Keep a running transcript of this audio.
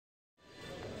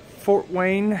Fort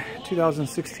Wayne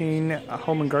 2016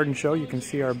 Home and Garden Show. You can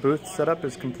see our booth setup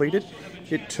is completed.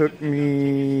 It took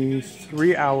me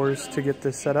 3 hours to get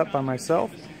this set up by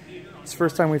myself. It's the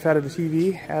first time we've had a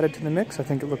TV added to the mix. I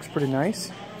think it looks pretty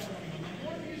nice.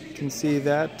 You can see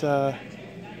that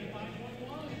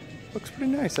looks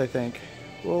pretty nice, I think.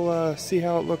 We'll see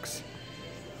how it looks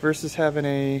versus having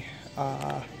a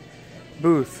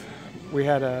booth. We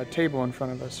had a table in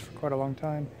front of us for quite a long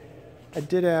time. I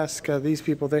did ask these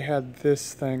people, they had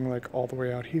this thing like all the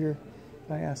way out here.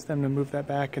 I asked them to move that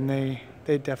back, and they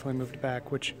definitely moved it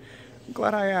back, which I'm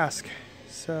glad I asked.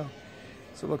 So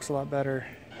it looks a lot better.